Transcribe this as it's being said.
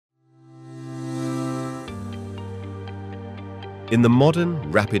In the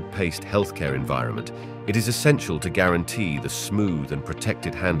modern, rapid-paced healthcare environment, it is essential to guarantee the smooth and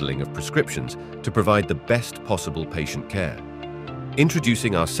protected handling of prescriptions to provide the best possible patient care.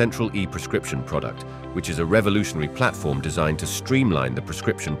 Introducing our Central e-prescription product, which is a revolutionary platform designed to streamline the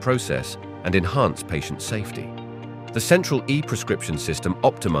prescription process and enhance patient safety. The Central e-prescription system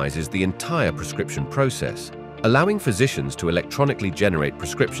optimizes the entire prescription process, allowing physicians to electronically generate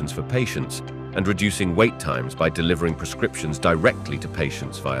prescriptions for patients and reducing wait times by delivering prescriptions directly to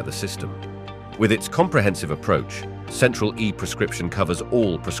patients via the system. With its comprehensive approach, Central e-prescription covers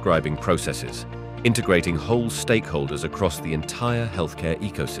all prescribing processes, integrating whole stakeholders across the entire healthcare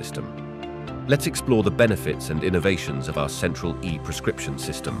ecosystem. Let's explore the benefits and innovations of our Central e-prescription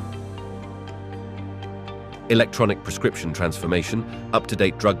system. Electronic prescription transformation,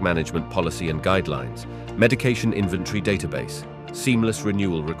 up-to-date drug management policy and guidelines, medication inventory database, seamless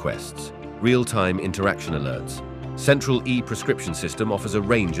renewal requests, real-time interaction alerts. Central e-prescription system offers a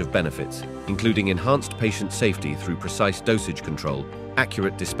range of benefits, including enhanced patient safety through precise dosage control,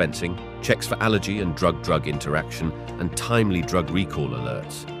 accurate dispensing, checks for allergy and drug-drug interaction, and timely drug recall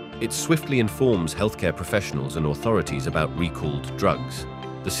alerts. It swiftly informs healthcare professionals and authorities about recalled drugs.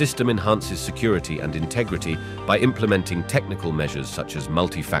 The system enhances security and integrity by implementing technical measures such as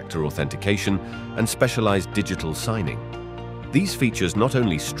multi-factor authentication and specialized digital signing. These features not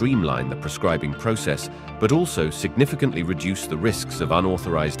only streamline the prescribing process, but also significantly reduce the risks of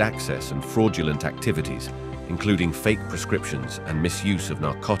unauthorized access and fraudulent activities, including fake prescriptions and misuse of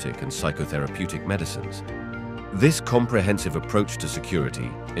narcotic and psychotherapeutic medicines. This comprehensive approach to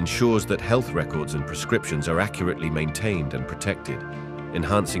security ensures that health records and prescriptions are accurately maintained and protected,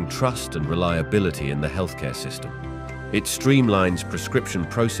 enhancing trust and reliability in the healthcare system. It streamlines prescription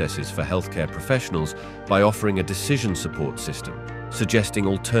processes for healthcare professionals by offering a decision support system, suggesting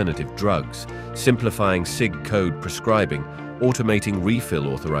alternative drugs, simplifying SIG code prescribing, automating refill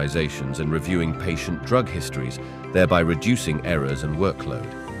authorizations and reviewing patient drug histories, thereby reducing errors and workload.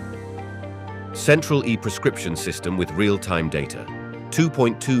 Central e-prescription system with real-time data.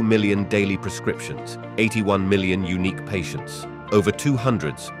 2.2 million daily prescriptions, 81 million unique patients, over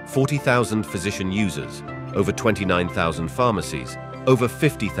 40,000 physician users, over 29,000 pharmacies, over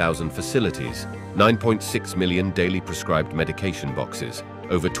 50,000 facilities, 9.6 million daily prescribed medication boxes,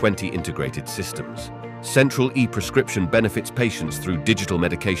 over 20 integrated systems. Central e-prescription benefits patients through digital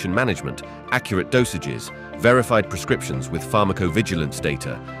medication management, accurate dosages, verified prescriptions with pharmacovigilance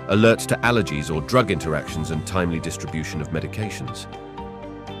data, alerts to allergies or drug interactions, and timely distribution of medications.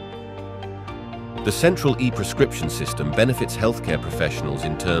 The Central e-prescription system benefits healthcare professionals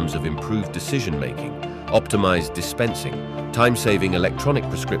in terms of improved decision-making, optimized dispensing, time-saving electronic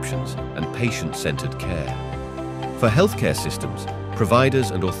prescriptions, and patient-centered care. For healthcare systems,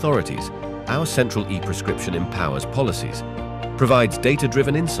 providers, and authorities, our Central e-prescription empowers policies, provides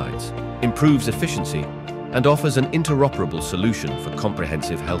data-driven insights, improves efficiency, and offers an interoperable solution for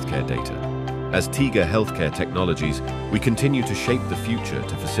comprehensive healthcare data. As Tiga Healthcare Technologies, we continue to shape the future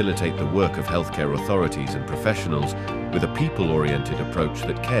to facilitate the work of healthcare authorities and professionals with a people-oriented approach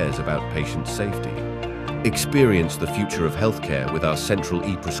that cares about patient safety. Experience the future of healthcare with our Central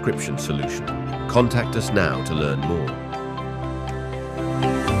e-prescription solution. Contact us now to learn more.